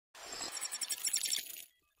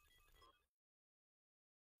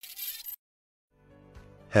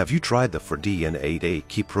Have you tried the 4D and 8A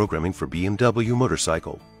key programming for BMW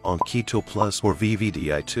Motorcycle on BIMTool Plus or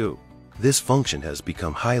VVDI 2? This function has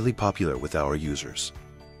become highly popular with our users.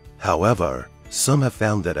 However, some have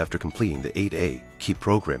found that after completing the 8A key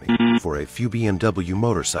programming for a few BMW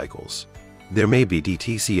motorcycles, there may be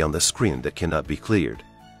DTC on the screen that cannot be cleared.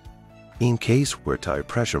 In case where tire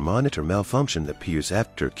pressure monitor malfunction appears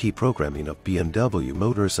after key programming of BMW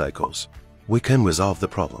motorcycles, we can resolve the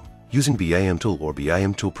problem using BIMTool or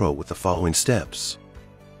BIMTool Pro with the following steps.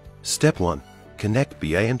 Step 1. Connect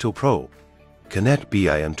BIMTool Pro. Connect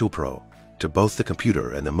BIMTool Pro to both the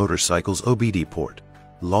computer and the motorcycle's OBD port.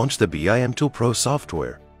 Launch the BIMTool Pro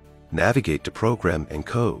software. Navigate to Program and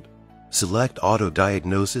Code. Select Auto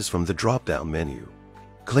Diagnosis from the drop-down menu.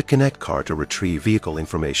 Click Connect Car to retrieve vehicle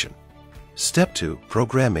information. Step 2.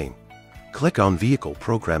 Programming. Click on Vehicle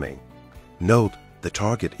Programming. Note, the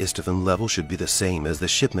target ISTFN level should be the same as the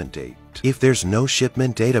shipment date. If there's no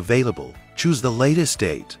shipment date available, choose the latest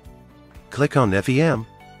date. Click on FEM.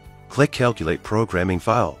 Click Calculate Programming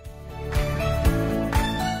File.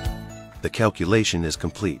 The calculation is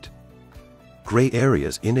complete. Gray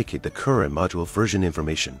areas indicate the current module version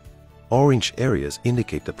information. Orange areas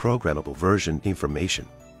indicate the programmable version information.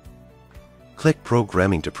 Click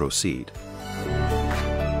Programming to proceed.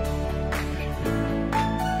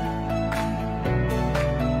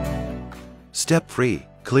 Step 3.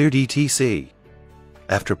 Clear DTC.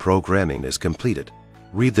 After programming is completed,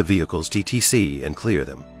 read the vehicle's DTC and clear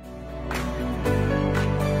them.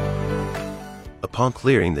 Upon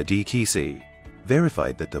clearing the DTC,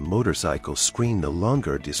 verify that the motorcycle screen no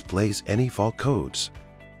longer displays any fault codes.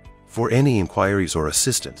 For any inquiries or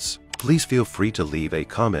assistance, please feel free to leave a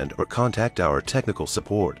comment or contact our technical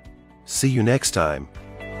support. See you next time.